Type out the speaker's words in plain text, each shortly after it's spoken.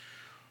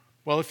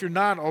Well, if you're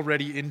not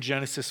already in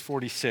Genesis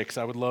 46,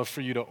 I would love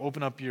for you to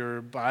open up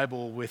your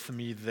Bible with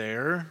me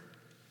there.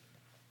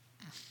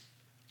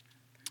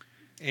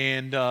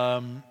 And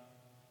I'm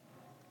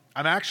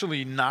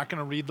actually not going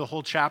to read the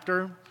whole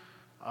chapter,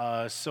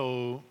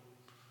 so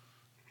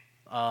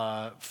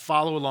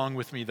follow along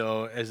with me,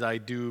 though, as I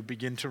do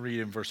begin to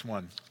read in verse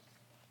 1.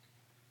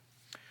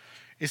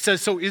 It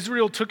says, "So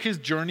Israel took his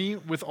journey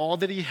with all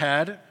that he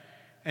had,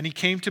 and he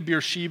came to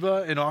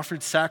Beersheba and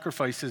offered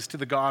sacrifices to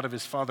the God of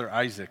his father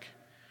Isaac.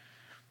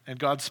 And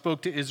God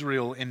spoke to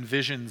Israel in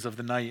visions of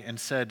the night and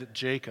said,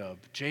 'Jacob,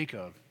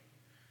 Jacob.'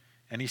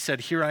 And he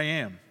said, 'Here I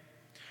am.'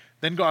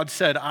 Then God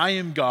said, 'I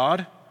am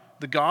God,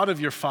 the God of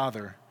your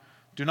father.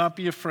 Do not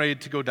be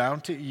afraid to go down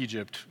to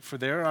Egypt, for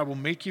there I will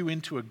make you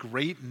into a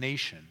great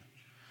nation.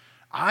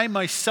 I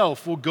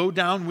myself will go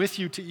down with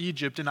you to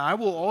Egypt, and I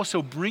will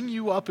also bring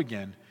you up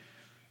again,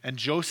 and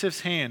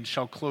Joseph's hand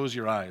shall close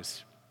your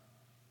eyes.'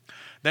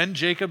 Then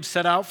Jacob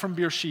set out from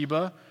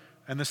Beersheba,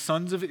 and the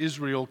sons of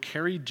Israel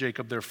carried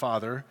Jacob their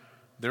father,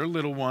 their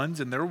little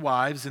ones, and their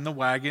wives in the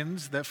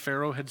wagons that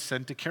Pharaoh had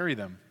sent to carry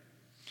them.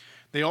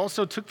 They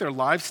also took their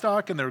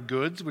livestock and their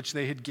goods, which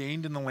they had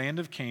gained in the land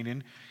of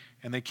Canaan,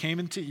 and they came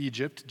into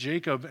Egypt,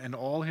 Jacob and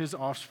all his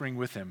offspring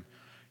with him,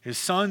 his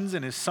sons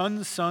and his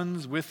sons'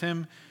 sons with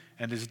him,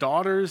 and his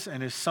daughters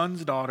and his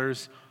sons'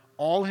 daughters.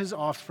 All his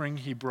offspring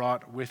he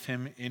brought with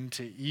him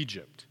into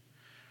Egypt."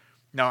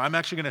 Now, I'm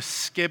actually going to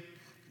skip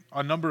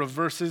a number of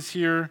verses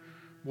here.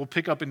 We'll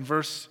pick up in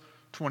verse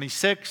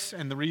 26,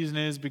 and the reason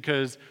is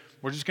because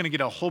we're just going to get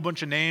a whole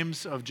bunch of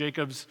names of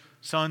Jacob's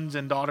sons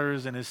and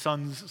daughters and his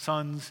sons'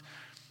 sons,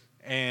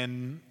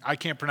 and I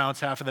can't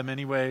pronounce half of them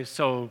anyway,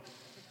 so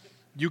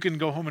you can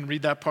go home and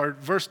read that part.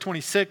 Verse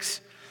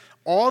 26,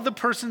 "All the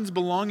persons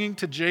belonging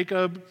to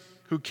Jacob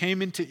who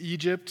came into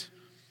Egypt,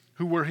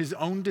 who were his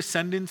own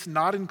descendants,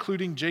 not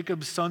including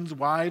Jacob's sons'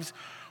 wives,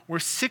 were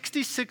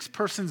 66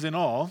 persons in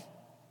all.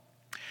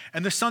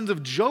 And the sons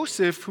of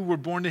Joseph who were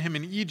born to him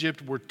in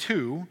Egypt were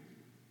 2.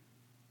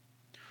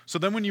 So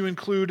then when you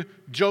include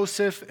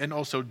Joseph and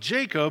also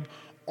Jacob,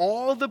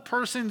 all the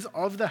persons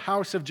of the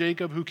house of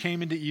Jacob who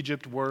came into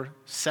Egypt were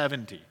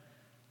 70.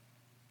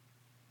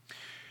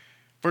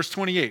 Verse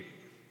 28.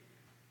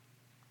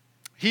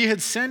 "He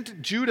had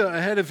sent Judah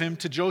ahead of him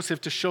to Joseph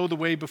to show the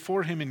way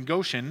before him in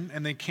Goshen,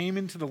 and they came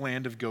into the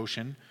land of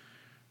Goshen.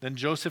 Then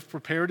Joseph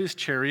prepared his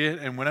chariot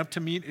and went up to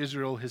meet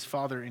Israel his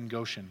father in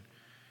Goshen.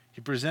 He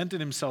presented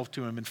himself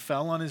to him and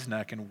fell on his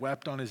neck and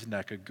wept on his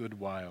neck a good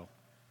while.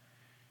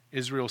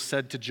 Israel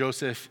said to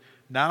Joseph,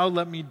 'Now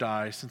let me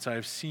die, since I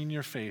have seen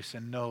your face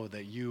and know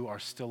that you are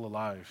still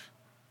alive.'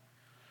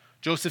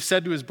 Joseph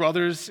said to his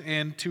brothers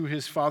and to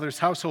his father's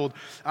household,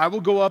 'I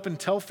will go up and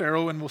tell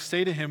Pharaoh and will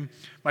say to him,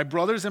 my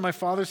brothers and my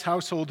father's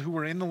household who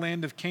were in the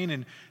land of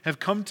Canaan have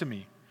come to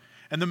me.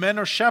 And the men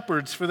are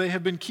shepherds, for they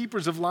have been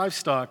keepers of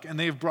livestock, and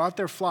they have brought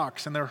their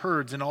flocks and their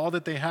herds and all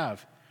that they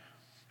have.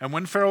 And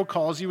when Pharaoh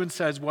calls you and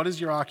says, "What is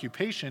your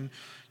occupation?"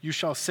 you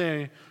shall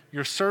say,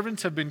 "Your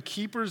servants have been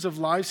keepers of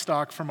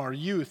livestock from our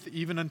youth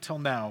even until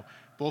now,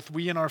 both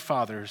we and our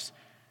fathers,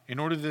 in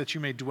order that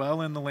you may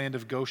dwell in the land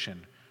of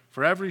Goshen.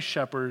 For every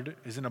shepherd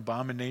is an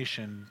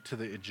abomination to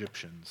the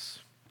Egyptians."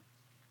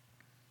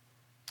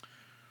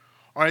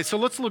 All right, so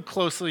let's look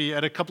closely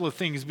at a couple of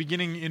things,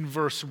 beginning in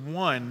verse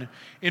 1.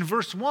 In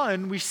verse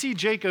 1, we see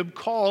Jacob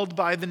called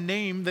by the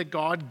name that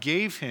God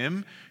gave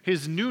him,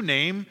 his new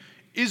name,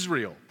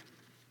 Israel.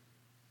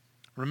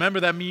 Remember,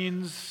 that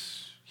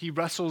means he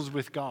wrestles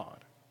with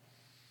God.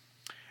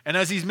 And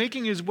as he's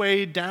making his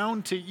way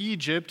down to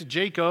Egypt,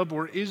 Jacob,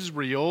 or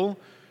Israel,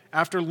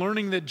 after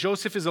learning that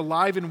Joseph is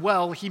alive and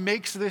well, he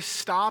makes this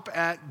stop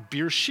at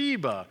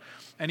Beersheba,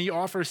 and he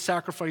offers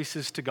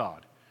sacrifices to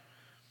God.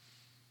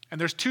 And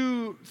there's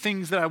two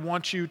things that I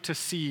want you to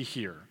see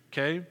here,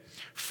 okay?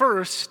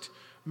 First,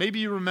 maybe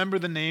you remember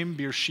the name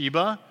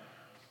Beersheba.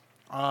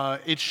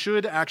 It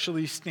should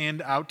actually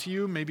stand out to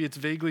you. Maybe it's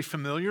vaguely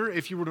familiar.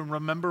 If you were to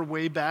remember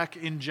way back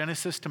in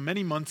Genesis to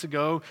many months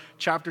ago,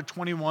 chapter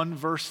 21,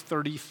 verse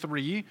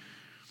 33,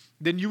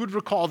 then you would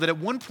recall that at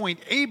one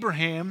point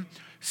Abraham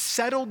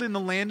settled in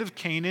the land of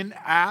Canaan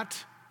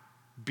at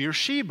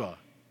Beersheba.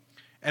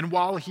 And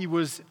while he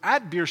was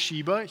at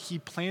Beersheba, he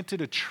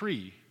planted a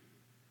tree,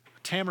 a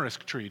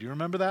tamarisk tree. Do you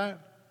remember that?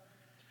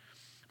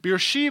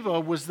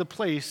 Beersheba was the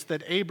place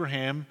that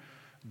Abraham,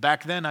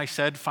 back then I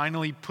said,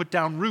 finally put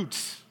down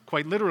roots,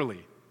 quite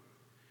literally.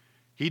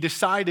 He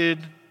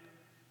decided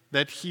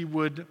that he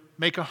would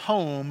make a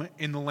home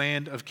in the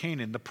land of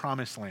Canaan, the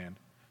promised land.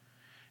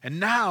 And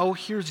now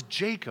here's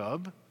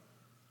Jacob,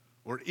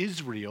 or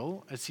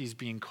Israel as he's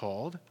being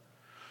called,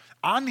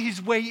 on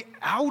his way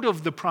out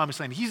of the promised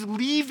land. He's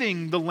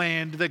leaving the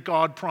land that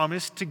God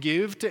promised to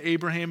give to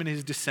Abraham and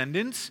his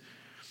descendants,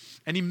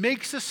 and he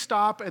makes a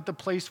stop at the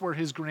place where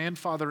his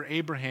grandfather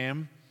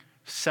Abraham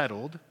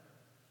settled.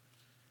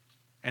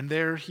 And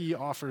there he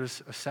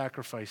offers a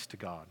sacrifice to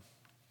God.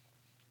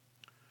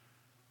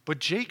 But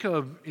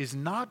Jacob is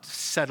not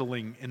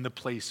settling in the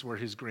place where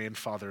his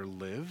grandfather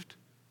lived.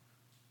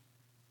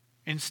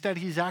 Instead,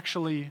 he's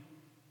actually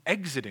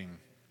exiting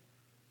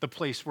the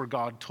place where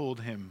God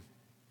told him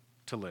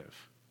to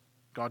live.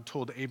 God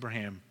told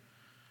Abraham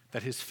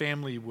that his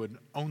family would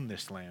own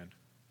this land.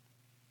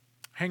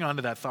 Hang on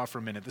to that thought for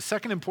a minute. The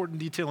second important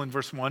detail in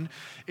verse 1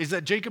 is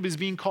that Jacob is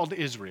being called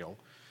Israel.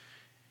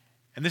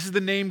 And this is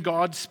the name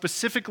God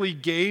specifically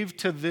gave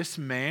to this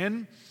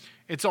man.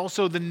 It's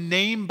also the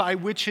name by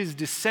which his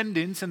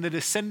descendants and the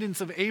descendants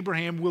of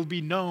Abraham will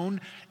be known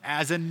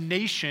as a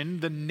nation,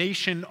 the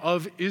nation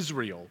of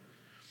Israel.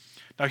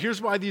 Now,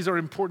 here's why these are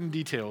important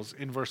details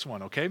in verse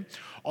 1, okay?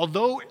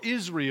 Although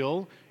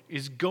Israel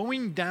is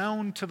going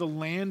down to the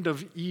land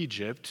of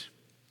Egypt,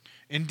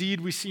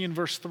 indeed, we see in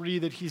verse 3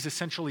 that he's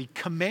essentially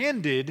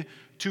commanded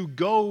to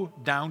go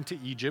down to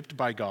Egypt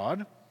by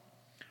God.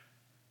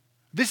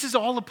 This is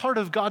all a part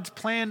of God's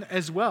plan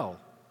as well.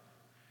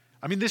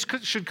 I mean, this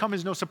should come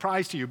as no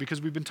surprise to you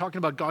because we've been talking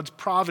about God's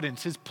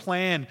providence, his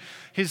plan,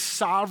 his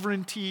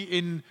sovereignty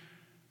in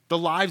the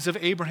lives of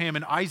Abraham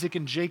and Isaac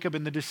and Jacob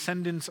and the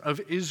descendants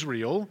of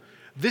Israel.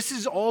 This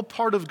is all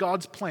part of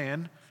God's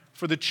plan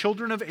for the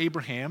children of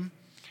Abraham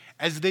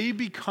as they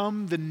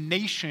become the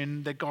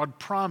nation that God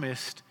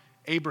promised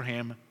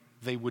Abraham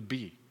they would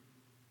be.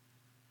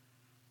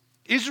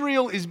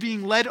 Israel is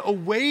being led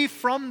away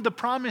from the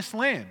promised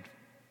land.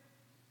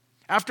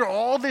 After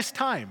all this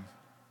time,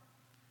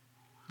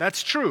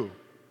 that's true.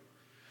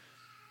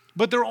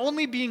 But they're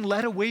only being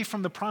led away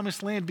from the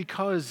promised land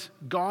because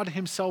God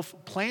himself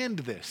planned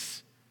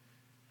this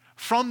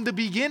from the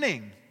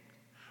beginning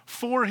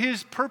for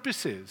his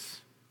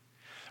purposes.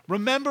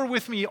 Remember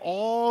with me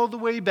all the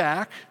way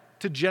back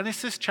to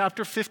Genesis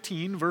chapter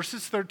 15,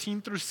 verses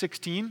 13 through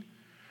 16.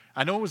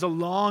 I know it was a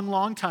long,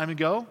 long time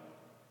ago,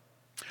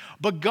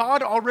 but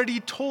God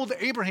already told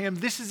Abraham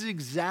this is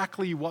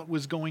exactly what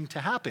was going to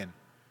happen.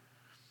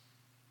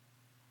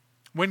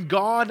 When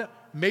God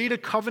made a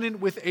covenant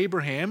with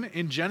Abraham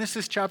in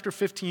Genesis chapter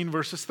 15,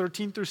 verses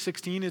 13 through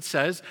 16, it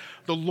says,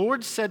 "The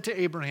Lord said to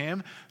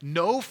Abraham,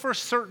 'Know for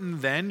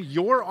certain then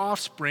your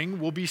offspring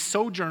will be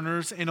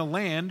sojourners in a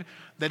land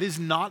that is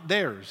not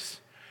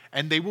theirs,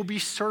 and they will be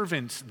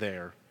servants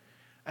there,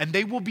 and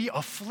they will be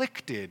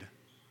afflicted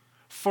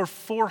for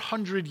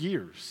 400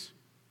 years.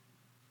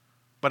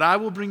 But I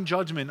will bring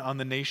judgment on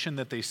the nation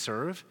that they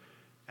serve,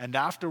 and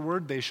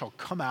afterward they shall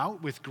come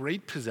out with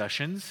great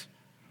possessions.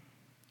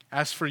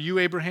 As for you,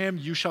 Abraham,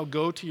 you shall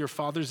go to your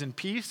fathers in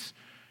peace.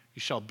 You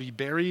shall be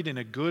buried in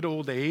a good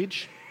old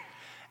age,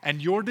 and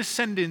your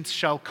descendants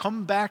shall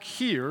come back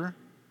here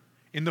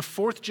in the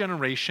 4th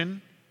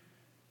generation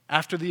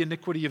after the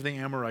iniquity of the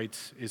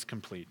Amorites is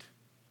complete.'"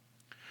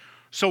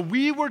 So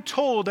we were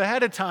told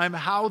ahead of time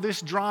how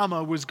this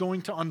drama was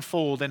going to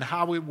unfold and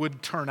how it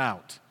would turn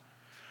out.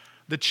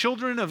 The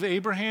children of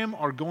Abraham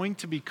are going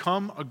to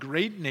become a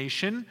great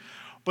nation,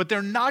 but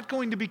they're not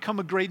going to become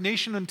a great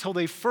nation until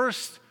they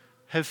first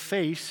have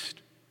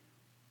faced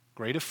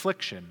great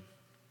affliction,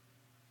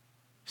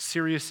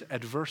 serious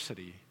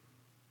adversity.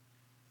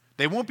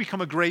 They won't become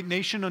a great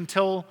nation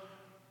until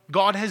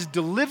God has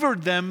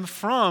delivered them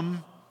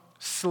from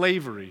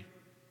slavery,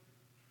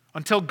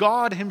 until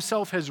God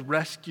himself has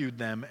rescued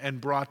them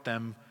and brought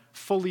them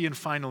fully and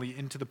finally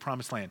into the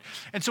promised land.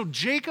 And so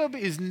Jacob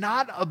is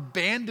not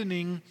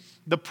abandoning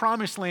the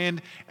promised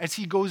land as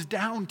he goes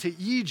down to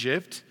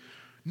Egypt.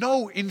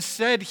 No,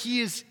 instead, he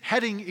is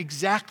heading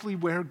exactly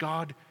where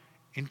God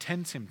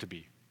intends him to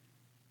be.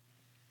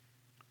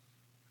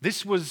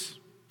 This was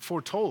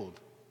foretold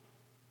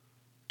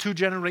 2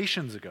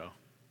 generations ago.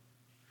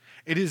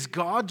 It is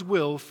God's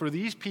will for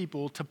these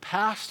people to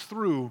pass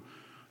through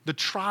the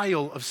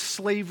trial of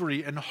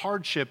slavery and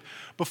hardship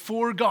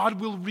before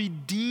God will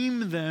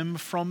redeem them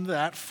from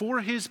that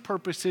for his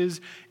purposes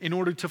in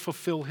order to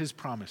fulfill his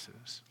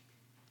promises.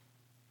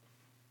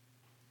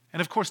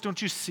 And of course,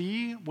 don't you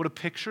see what a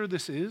picture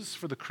this is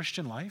for the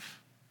Christian life?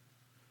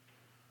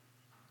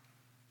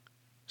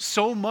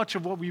 So much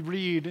of what we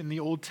read in the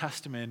Old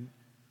Testament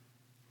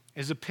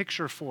is a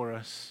picture for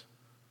us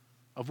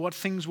of what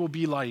things will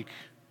be like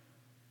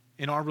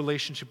in our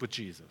relationship with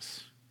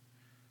Jesus.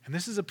 And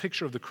this is a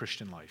picture of the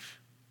Christian life.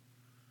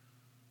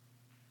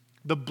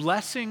 The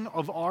blessing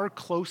of our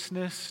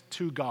closeness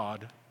to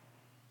God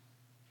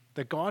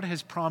that God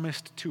has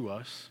promised to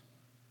us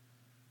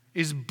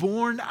is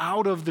born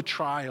out of the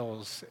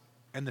trials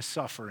and the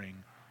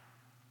suffering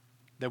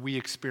that we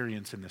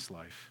experience in this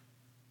life.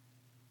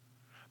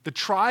 The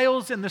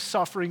trials and the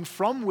suffering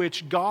from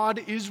which God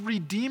is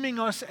redeeming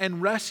us and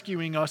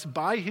rescuing us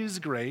by his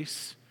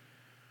grace,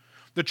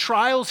 the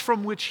trials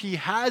from which he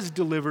has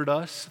delivered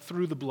us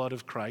through the blood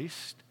of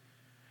Christ,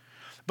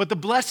 but the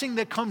blessing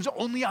that comes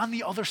only on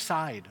the other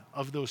side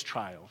of those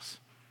trials,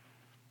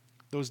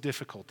 those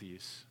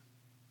difficulties,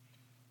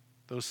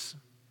 those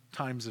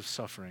times of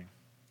suffering.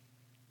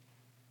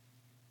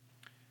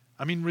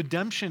 I mean,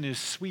 redemption is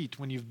sweet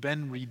when you've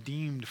been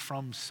redeemed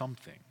from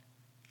something,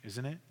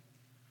 isn't it?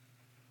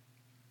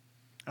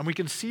 And we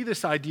can see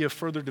this idea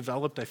further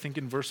developed, I think,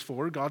 in verse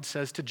 4. God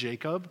says to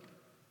Jacob,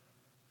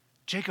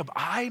 "Jacob,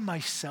 I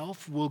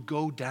myself will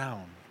go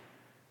down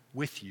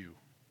with you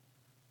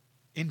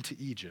into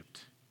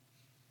Egypt.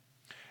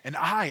 and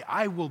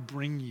I will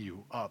bring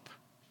you up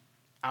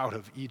out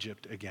of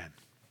Egypt again.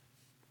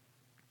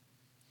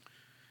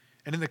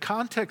 And in the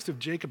context of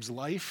Jacob's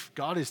life,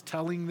 God is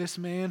telling this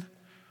man,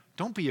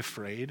 don't be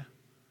afraid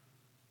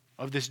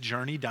of this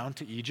journey down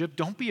to Egypt.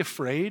 Don't be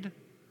afraid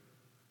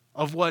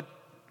of what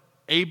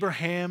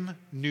Abraham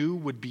knew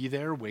would be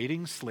there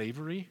waiting,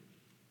 slavery.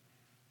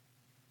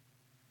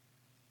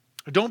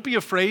 Don't be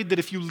afraid that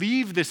if you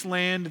leave this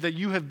land that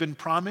you have been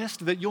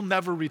promised, that you'll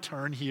never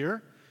return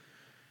here.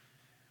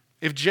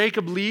 If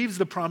Jacob leaves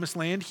the promised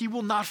land, he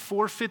will not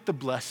forfeit the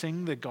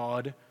blessing that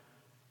God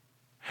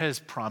has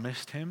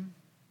promised him,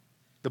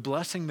 the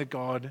blessing that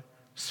God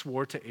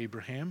swore to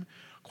Abraham.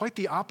 Quite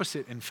the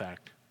opposite, in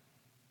fact.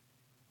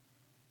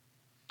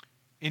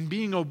 In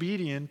being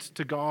obedient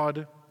to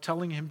God,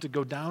 telling him to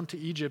go down to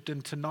Egypt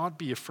and to not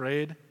be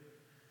afraid,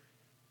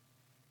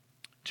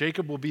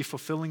 Jacob will be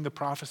fulfilling the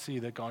prophecy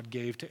that God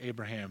gave to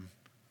Abraham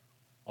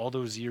all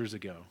those years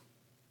ago.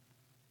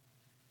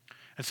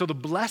 And so the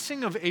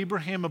blessing of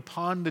Abraham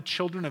upon the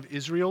children of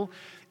Israel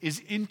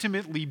is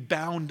intimately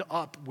bound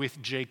up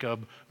with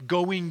Jacob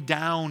going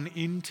down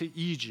into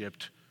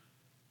Egypt,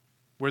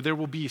 where there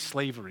will be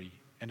slavery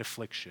and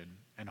affliction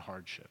and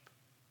hardship.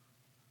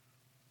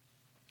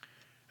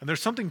 And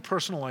there's something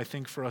personal, I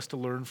think, for us to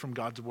learn from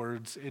God's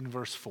words in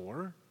verse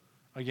 4.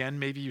 Again,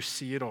 maybe you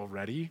see it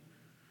already.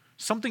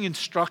 Something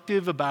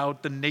instructive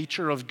about the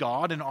nature of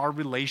God and our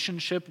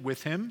relationship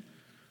with him.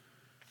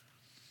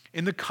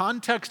 In the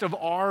context of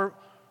our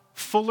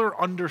fuller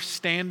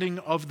understanding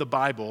of the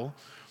Bible,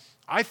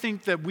 I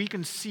think that we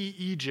can see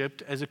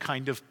Egypt as a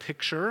kind of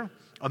picture,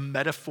 a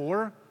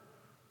metaphor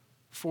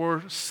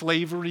for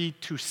slavery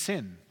to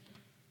sin.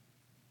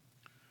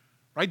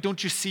 Right?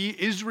 Don't you see?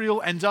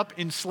 Israel ends up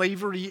in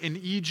slavery in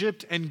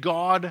Egypt, and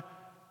God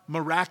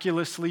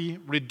miraculously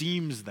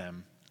redeems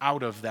them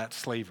out of that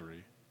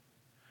slavery.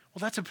 Well,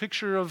 that's a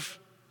picture of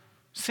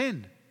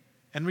sin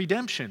and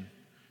redemption.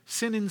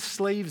 Sin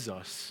enslaves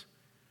us,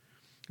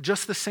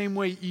 just the same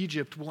way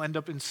Egypt will end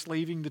up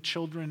enslaving the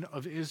children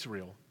of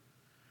Israel.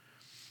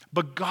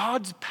 But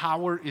God's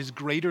power is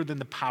greater than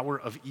the power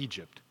of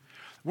Egypt.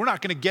 We're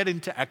not going to get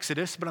into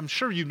Exodus, but I'm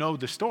sure you know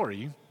the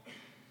story.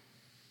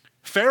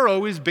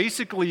 Pharaoh is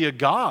basically a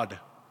god,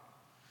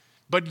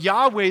 but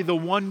Yahweh, the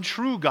one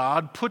true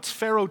God, puts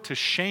Pharaoh to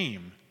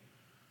shame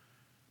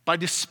by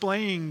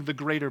displaying the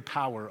greater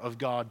power of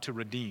God to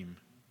redeem.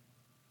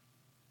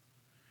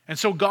 And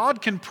so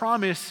God can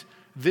promise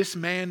this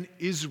man,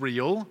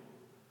 Israel,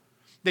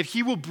 that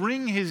he will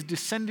bring his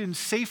descendants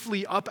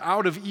safely up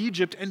out of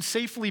Egypt and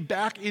safely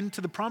back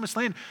into the promised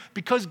land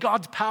because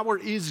God's power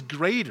is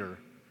greater.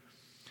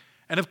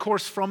 And of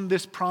course, from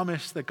this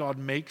promise that God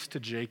makes to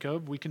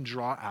Jacob, we can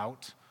draw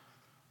out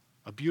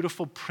a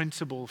beautiful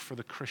principle for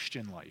the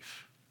Christian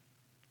life.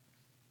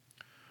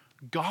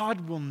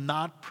 God will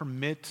not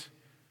permit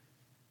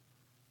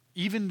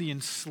even the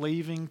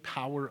enslaving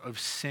power of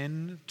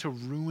sin to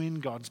ruin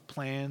God's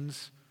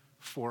plans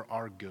for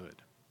our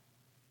good.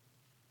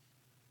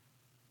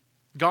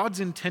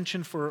 God's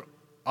intention for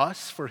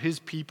us, for his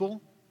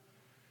people,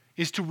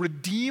 is to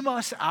redeem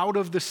us out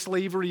of the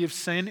slavery of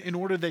sin in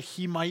order that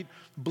he might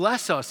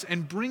bless us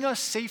and bring us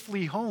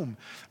safely home,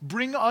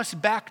 bring us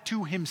back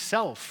to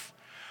himself,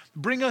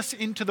 bring us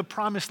into the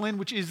promised land,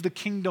 which is the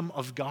kingdom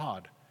of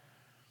God,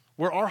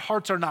 where our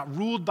hearts are not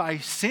ruled by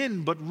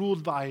sin, but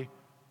ruled by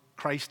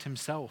Christ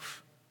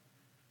himself.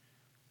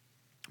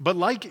 But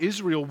like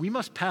Israel, we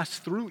must pass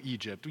through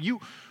Egypt.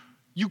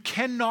 You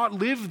cannot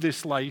live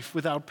this life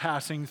without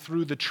passing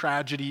through the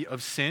tragedy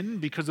of sin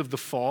because of the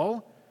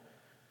fall.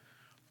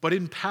 But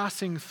in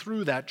passing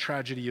through that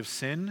tragedy of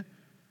sin,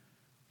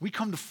 we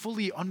come to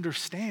fully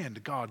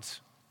understand God's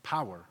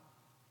power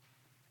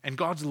and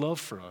God's love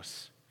for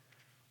us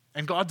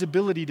and God's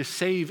ability to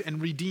save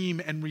and redeem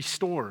and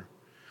restore.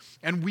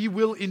 And we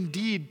will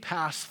indeed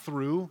pass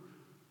through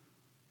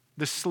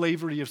the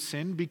slavery of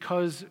sin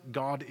because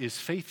God is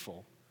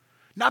faithful.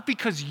 Not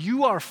because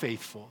you are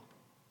faithful,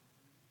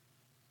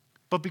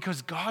 but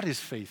because God is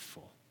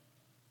faithful.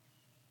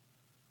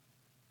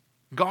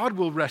 God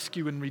will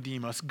rescue and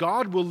redeem us.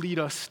 God will lead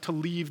us to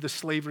leave the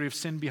slavery of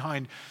sin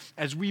behind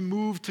as we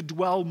move to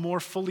dwell more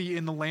fully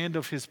in the land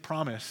of his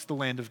promise, the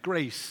land of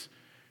grace,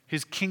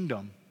 his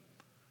kingdom,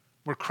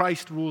 where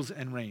Christ rules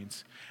and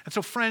reigns. And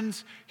so,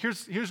 friends,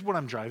 here's what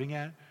I'm driving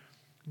at.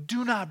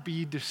 Do not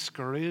be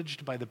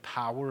discouraged by the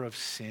power of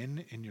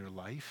sin in your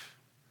life,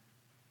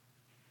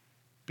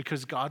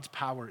 because God's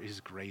power is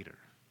greater.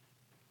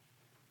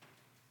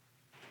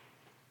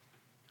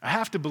 I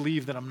have to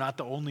believe that I'm not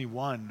the only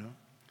one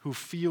who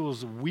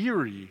feels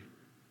weary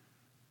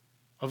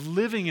of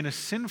living in a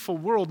sinful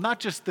world,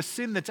 not just the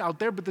sin that's out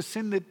there, but the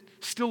sin that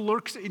still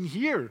lurks in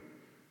here.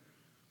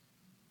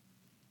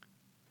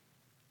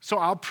 So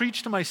I'll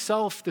preach to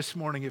myself this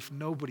morning, if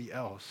nobody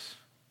else.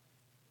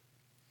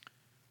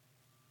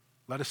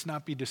 Let us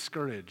not be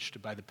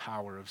discouraged by the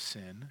power of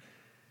sin,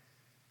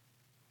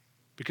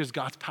 because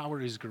God's power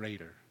is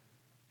greater.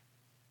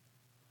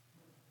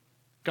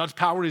 God's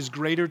power is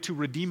greater to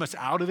redeem us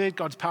out of it.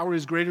 God's power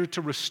is greater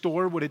to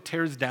restore what it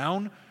tears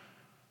down.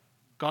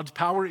 God's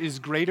power is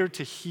greater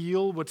to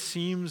heal what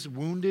seems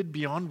wounded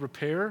beyond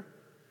repair.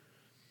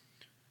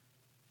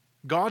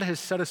 God has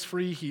set us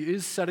free. He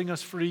is setting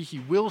us free. He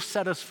will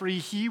set us free.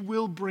 He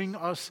will bring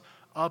us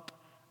up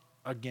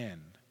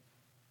again,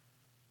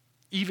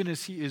 even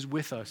as he is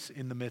with us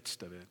in the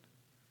midst of it.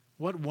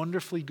 What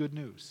wonderfully good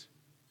news.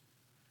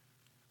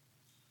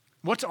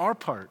 What's our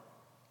part?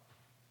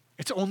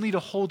 It's only to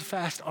hold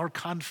fast our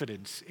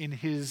confidence in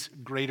his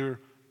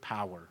greater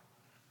power,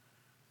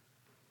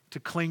 to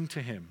cling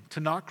to him,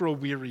 to not grow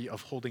weary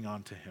of holding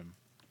on to him.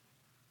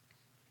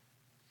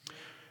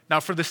 Now,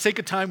 for the sake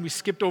of time, we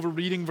skipped over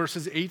reading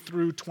verses 8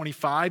 through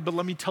 25, but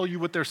let me tell you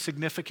what their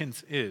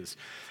significance is.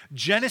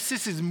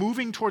 Genesis is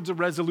moving towards a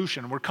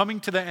resolution. We're coming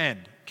to the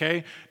end,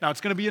 okay? Now,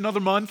 it's going to be another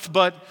month,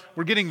 but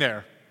we're getting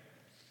there.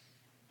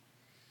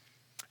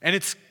 And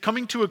it's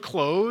coming to a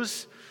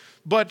close,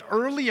 but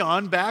early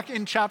on, back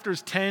in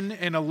chapters 10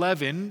 and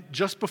 11,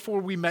 just before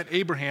we met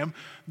Abraham,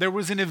 there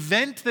was an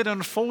event that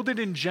unfolded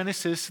in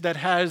Genesis that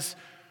has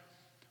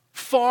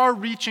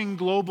far-reaching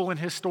global and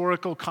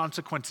historical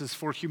consequences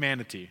for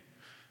humanity.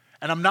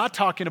 And I'm not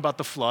talking about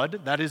the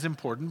flood. That is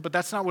important, but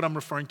that's not what I'm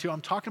referring to.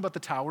 I'm talking about the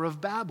Tower of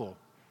Babel.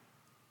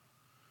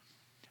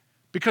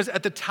 Because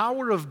at the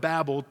Tower of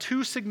Babel,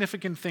 two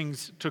significant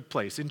things took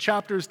place in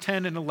chapters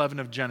 10 and 11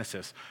 of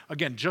Genesis.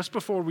 Again, just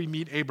before we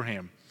meet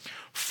Abraham.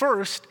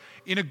 First,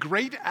 in a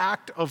great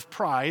act of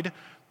pride,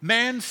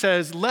 man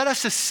says, let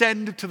us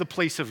ascend to the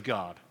place of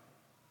God.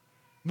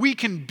 We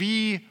can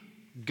be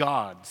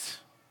gods.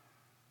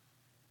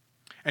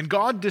 And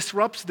God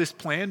disrupts this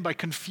plan by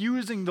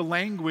confusing the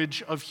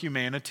language of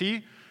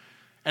humanity.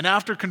 And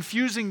after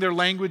confusing their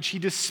language, he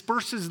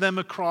disperses them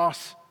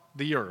across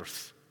the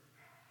earth.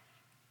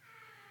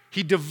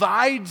 He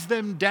divides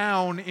them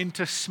down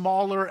into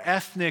smaller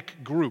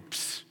ethnic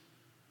groups,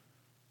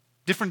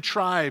 different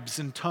tribes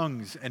and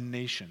tongues and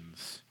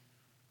nations.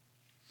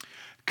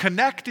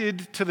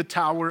 Connected to the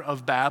Tower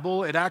of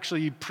Babel, it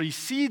actually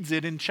precedes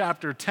it in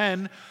chapter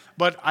 10,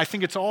 but I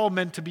think it's all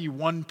meant to be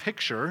one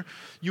picture.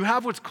 You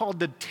have what's called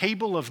the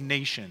Table of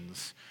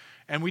Nations.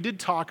 And we did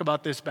talk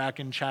about this back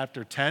in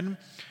chapter 10,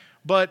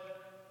 but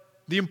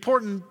the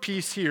important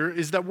piece here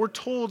is that we're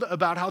told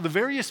about how the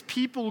various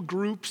people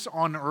groups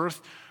on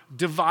earth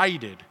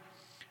divided.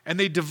 And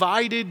they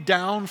divided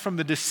down from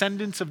the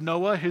descendants of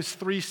Noah, his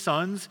three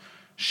sons,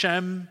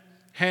 Shem,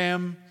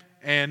 Ham,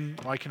 and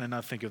why can I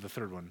not think of the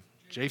third one?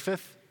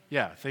 Japheth?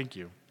 Yeah, thank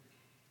you.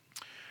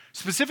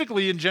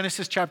 Specifically in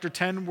Genesis chapter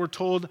 10, we're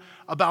told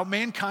about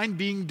mankind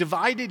being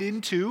divided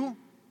into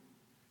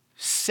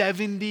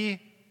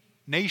 70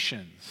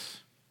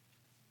 nations.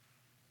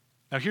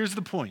 Now here's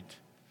the point.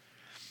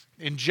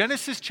 In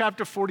Genesis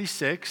chapter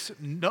 46,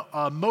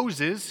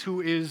 Moses,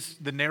 who is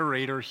the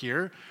narrator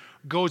here,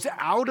 goes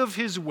out of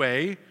his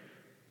way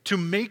to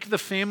make the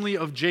family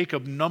of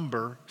Jacob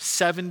number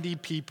 70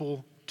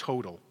 people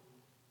total.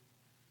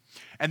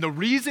 And the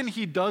reason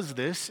he does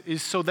this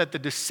is so that the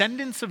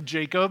descendants of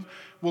Jacob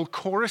will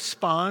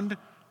correspond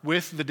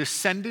with the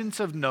descendants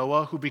of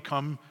Noah, who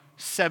become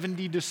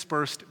 70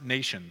 dispersed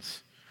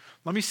nations.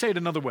 Let me say it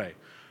another way.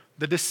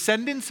 The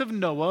descendants of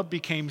Noah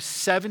became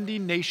 70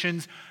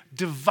 nations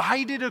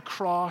divided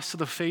across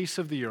the face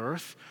of the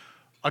earth,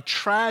 a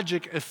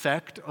tragic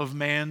effect of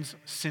man's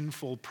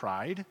sinful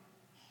pride.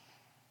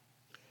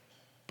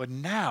 But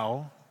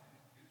now,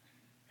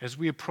 as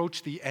we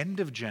approach the end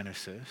of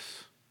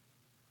Genesis,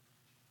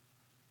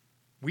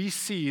 we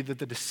see that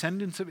the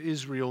descendants of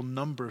Israel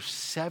number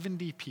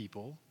 70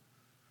 people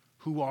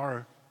who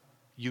are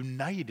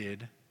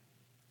united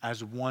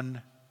as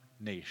one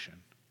nation.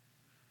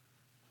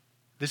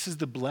 This is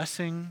the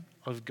blessing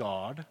of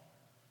God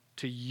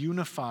to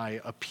unify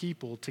a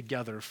people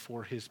together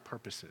for his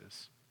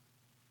purposes.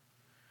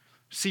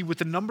 See, with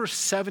the number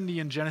 70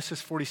 in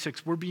Genesis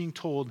 46, we're being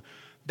told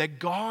that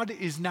God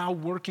is now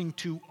working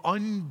to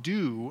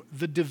undo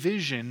the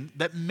division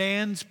that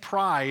man's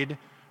pride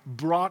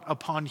brought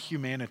upon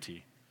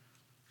humanity.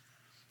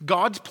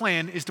 God's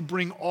plan is to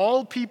bring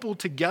all people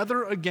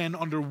together again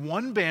under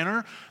one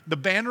banner, the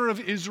banner of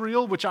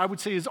Israel, which I would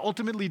say is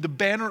ultimately the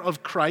banner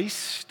of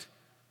Christ.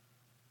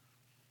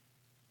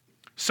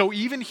 So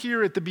even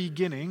here at the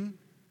beginning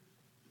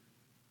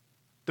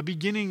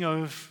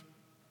of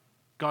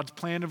God's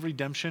plan of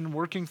redemption,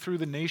 working through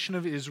the nation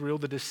of Israel,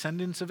 the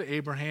descendants of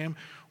Abraham,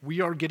 we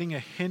are getting a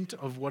hint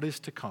of what is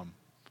to come.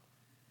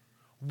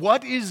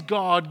 What is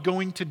God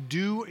going to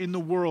do in the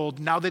world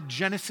now that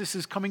Genesis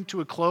is coming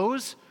to a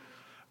close?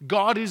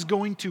 God is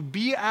going to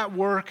be at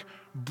work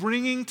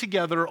bringing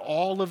together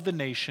all of the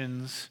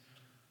nations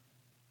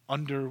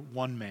under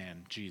one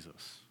man,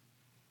 Jesus.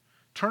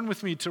 Turn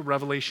with me to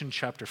Revelation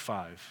chapter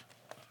 5.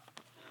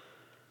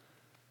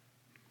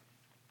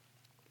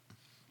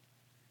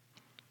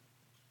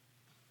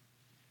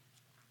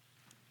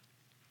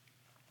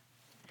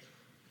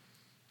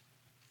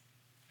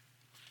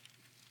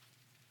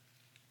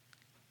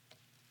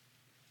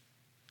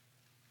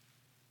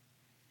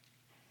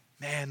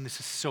 Man, this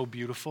is so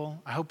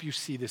beautiful. I hope you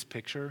see this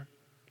picture.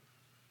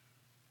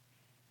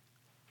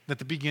 That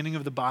the beginning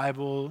of the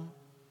Bible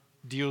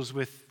deals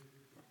with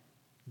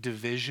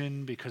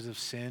division because of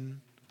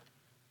sin,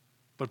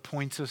 but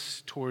points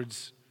us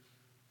towards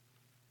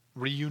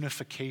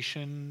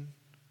reunification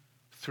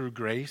through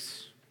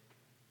grace.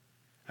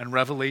 And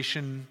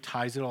Revelation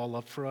ties it all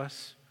up for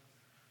us.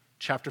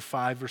 Chapter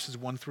 5, verses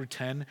 1 through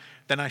 10.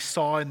 Then I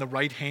saw in the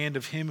right hand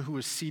of him who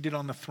was seated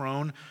on the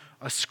throne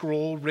a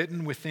scroll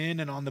written within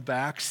and on the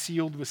back,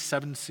 sealed with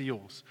 7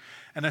 seals.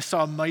 And I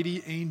saw a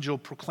mighty angel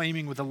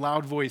proclaiming with a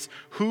loud voice,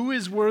 "Who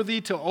is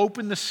worthy to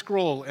open the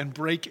scroll and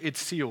break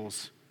its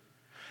seals?"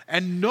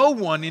 And no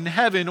one in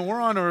heaven or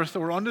on earth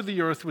or under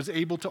the earth was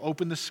able to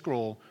open the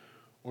scroll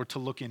or to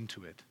look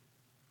into it.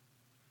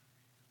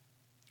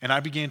 And I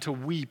began to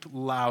weep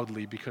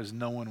loudly because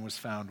no one was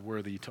found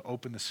worthy to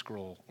open the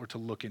scroll or to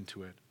look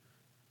into it.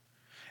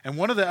 And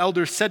one of the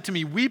elders said to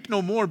me, "Weep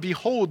no more.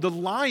 Behold, the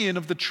Lion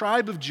of the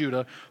tribe of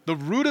Judah, the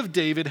Root of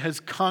David, has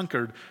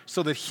conquered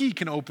so that he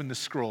can open the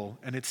scroll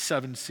and its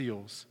 7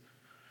 seals."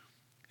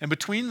 And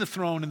between the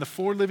throne and the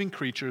 4 living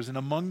creatures and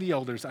among the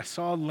elders, I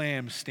saw a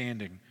lamb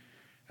standing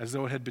as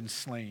though it had been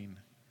slain,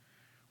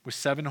 with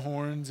 7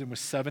 horns and with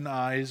 7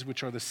 eyes,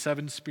 which are the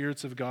 7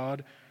 spirits of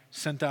God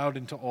sent out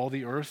into all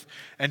the earth.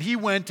 And he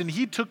went and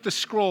he took the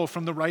scroll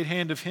from the right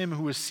hand of him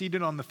who was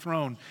seated on the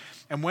throne.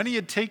 And when he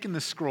had taken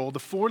the scroll, the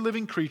 4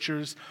 living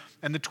creatures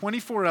and the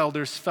 24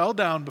 elders fell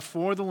down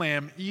before the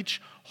Lamb,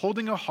 each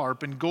holding a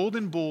harp and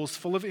golden bowls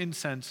full of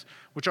incense,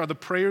 which are the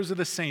prayers of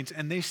the saints.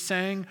 And they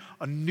sang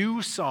a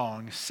new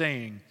song,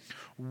 saying,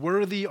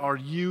 "Worthy are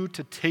you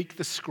to take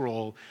the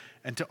scroll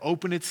and to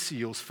open its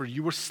seals, for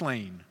you were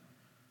slain.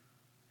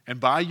 And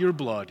by your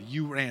blood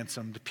you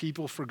ransomed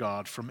people for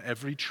God from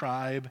every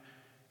tribe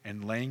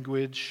and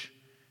language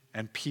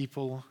and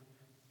people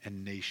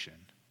and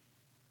nation.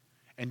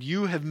 And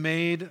you have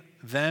made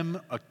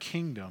them a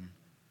kingdom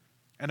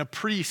and a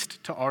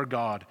priest to our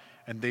God,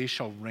 and they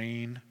shall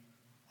reign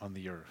on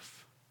the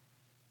earth."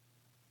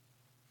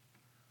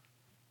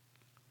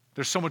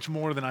 There's so much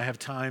more than I have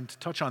time to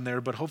touch on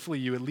there, but hopefully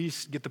you at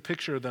least get the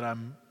picture that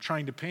I'm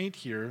trying to paint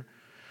here.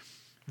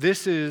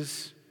 This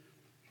is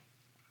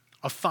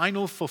a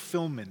final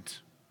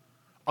fulfillment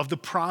of the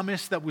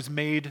promise that was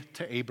made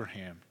to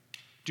Abraham.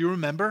 Do you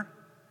remember?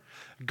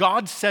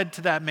 God said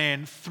to that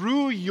man,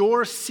 "Through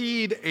your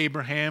seed,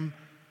 Abraham,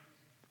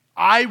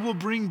 I will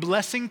bring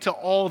blessing to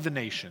all the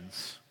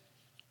nations."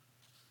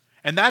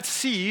 And that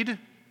seed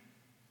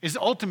is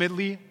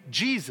ultimately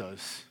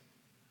Jesus.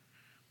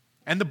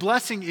 And the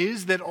blessing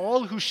is that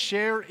all who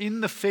share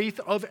in the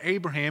faith of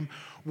Abraham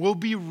will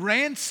be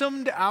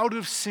ransomed out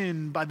of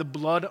sin by the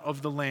blood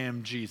of the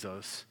Lamb,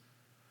 Jesus.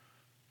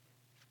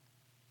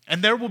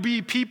 And there will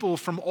be people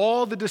from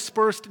all the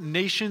dispersed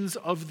nations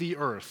of the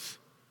earth.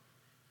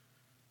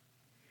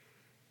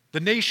 The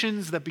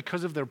nations that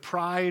because of their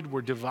pride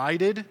were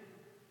divided.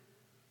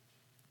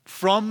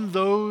 From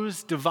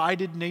those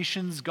divided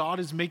nations, God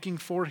is making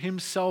for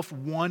himself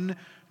one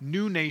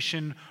new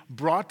nation,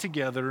 brought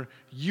together,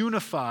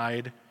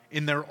 unified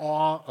in their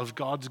awe of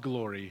God's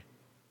glory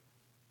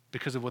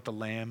because of what the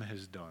Lamb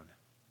has done.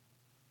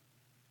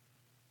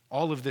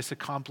 All of this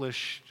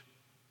accomplished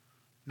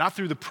not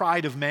through the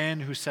pride of man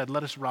who said,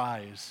 "Let us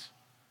rise,"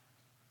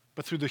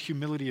 but through the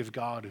humility of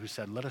God who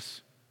said, "Let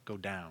us go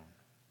down."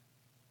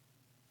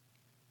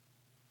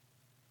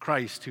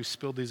 Christ who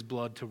spilled his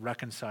blood to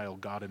reconcile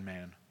God and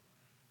man.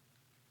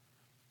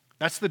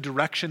 That's the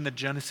direction that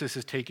Genesis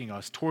is taking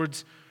us,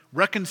 towards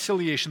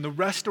reconciliation, the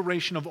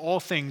restoration of all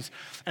things.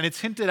 And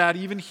it's hinted at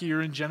even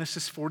here in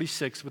Genesis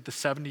 46 with the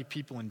 70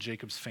 people in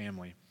Jacob's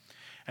family.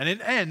 And it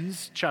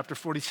ends, chapter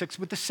 46,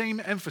 with the same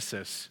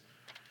emphasis.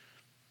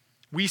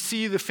 We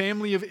see the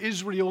family of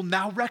Israel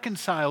now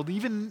reconciled,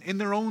 even in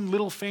their own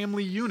little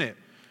family unit.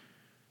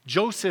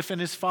 Joseph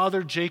and his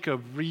father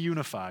Jacob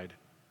reunified.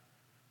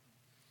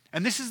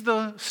 And this is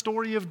the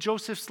story of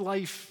Joseph's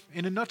life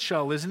in a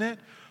nutshell, isn't it?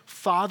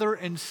 Father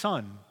and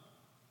son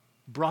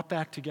brought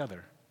back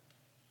together.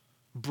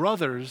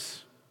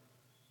 Brothers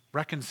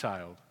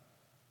reconciled.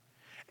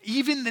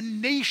 Even the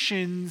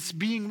nations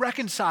being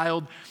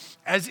reconciled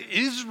as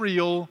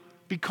Israel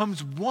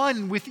becomes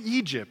one with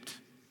Egypt.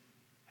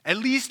 At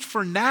least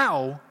for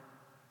now,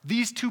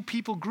 these 2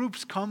 people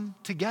groups come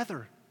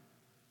together.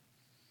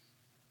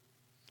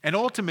 And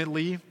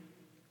ultimately,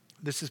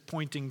 this is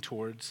pointing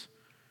towards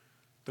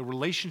the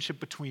relationship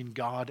between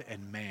God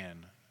and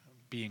man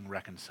being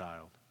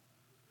reconciled.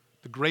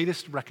 The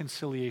greatest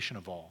reconciliation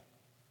of all.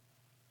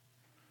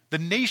 The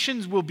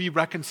nations will be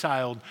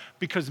reconciled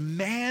because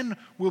man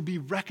will be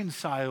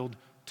reconciled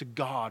to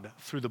God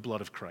through the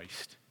blood of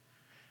Christ.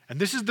 And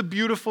this is the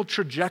beautiful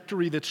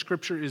trajectory that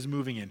Scripture is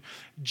moving in.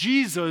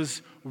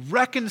 Jesus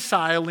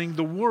reconciling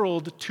the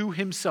world to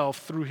himself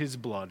through his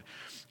blood.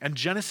 And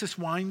Genesis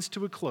winds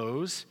to a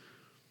close,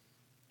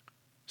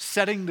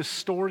 setting the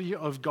story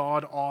of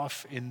God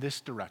off in this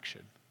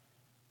direction.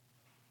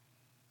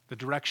 The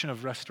direction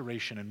of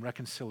restoration and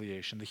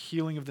reconciliation, the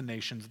healing of the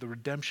nations, the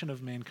redemption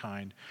of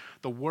mankind,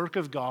 the work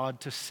of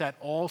God to set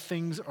all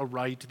things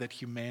aright that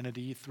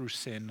humanity through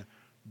sin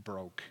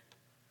broke.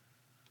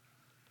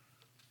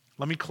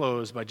 Let me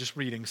close by just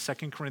reading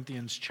 2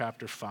 Corinthians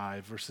chapter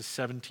 5, verses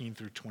 17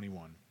 through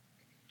 21.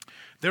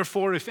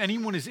 Therefore, if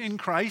anyone is in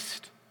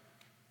Christ,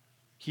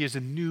 he is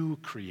a new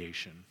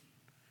creation.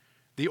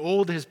 The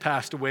old has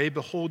passed away.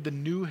 Behold, the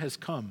new has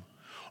come.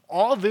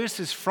 All this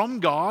is from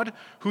God,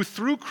 who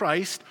through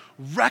Christ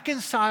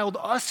reconciled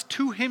us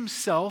to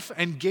himself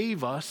and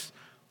gave us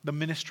the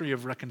ministry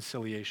of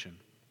reconciliation.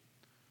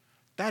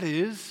 That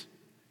is,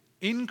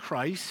 in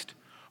Christ,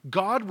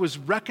 God was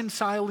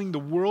reconciling the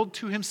world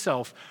to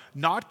himself,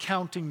 not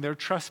counting their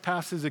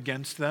trespasses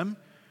against them,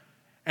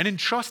 and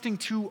entrusting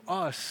to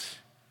us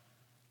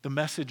the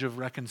message of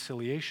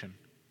reconciliation.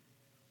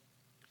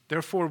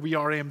 Therefore, we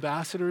are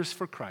ambassadors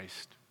for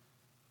Christ,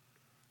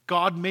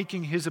 God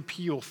making his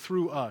appeal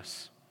through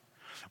us.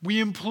 We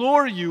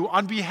implore you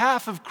on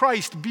behalf of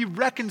Christ, be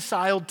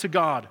reconciled to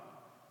God.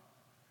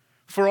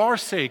 For our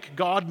sake,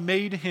 God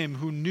made him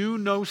who knew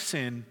no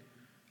sin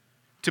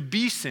to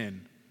be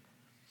sin,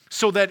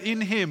 so that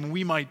in him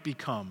we might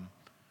become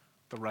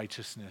the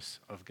righteousness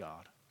of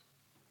God.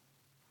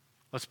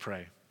 Let's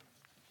pray.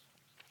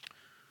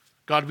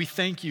 God, we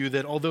thank you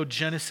that although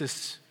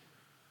Genesis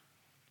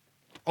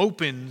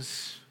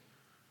opens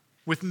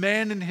with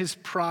man in his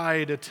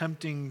pride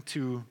attempting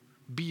to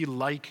be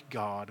like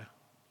God,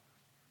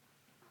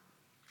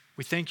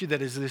 we thank you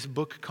that as this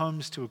book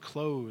comes to a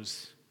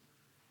close,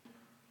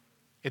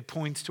 it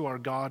points to our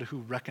God who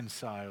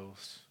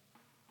reconciles,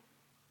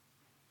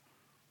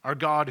 our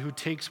God who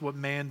takes what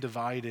man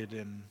divided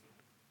and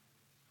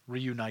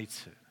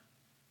reunites it.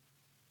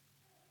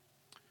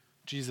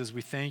 Jesus,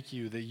 we thank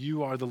you that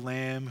you are the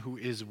Lamb who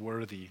is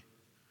worthy,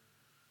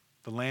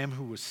 the Lamb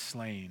who was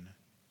slain,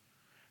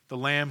 the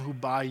Lamb who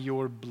by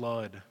your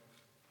blood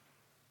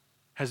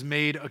has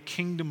made a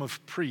kingdom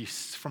of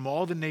priests from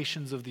all the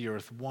nations of the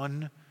earth,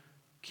 one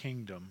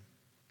kingdom,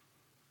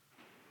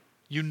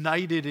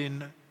 united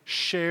in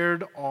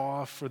shared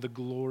awe for the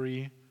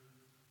glory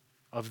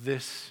of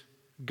this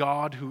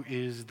God who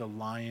is the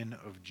Lion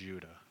of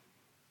Judah.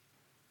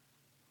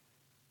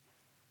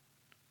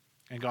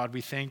 And God,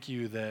 we thank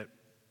you that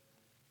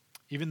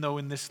even though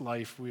in this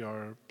life we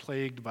are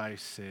plagued by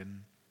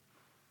sin,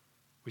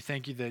 we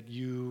thank you that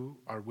you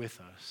are with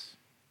us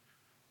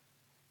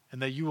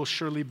and that you will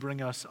surely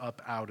bring us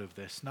up out of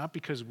this, not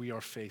because we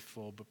are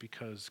faithful, but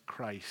because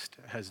Christ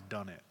has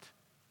done it.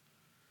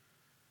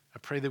 I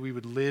pray that we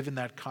would live in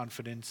that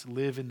confidence,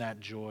 live in that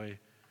joy,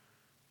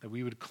 that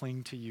we would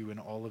cling to you in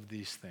all of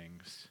these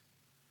things.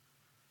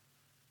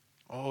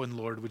 Oh, and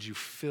Lord, would you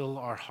fill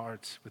our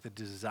hearts with a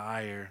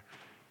desire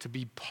to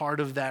be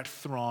part of that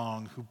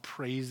throng who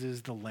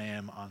praises the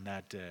Lamb on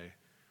that day,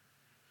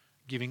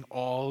 giving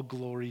all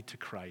glory to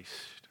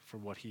Christ for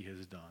what he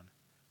has done.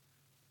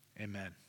 Amen.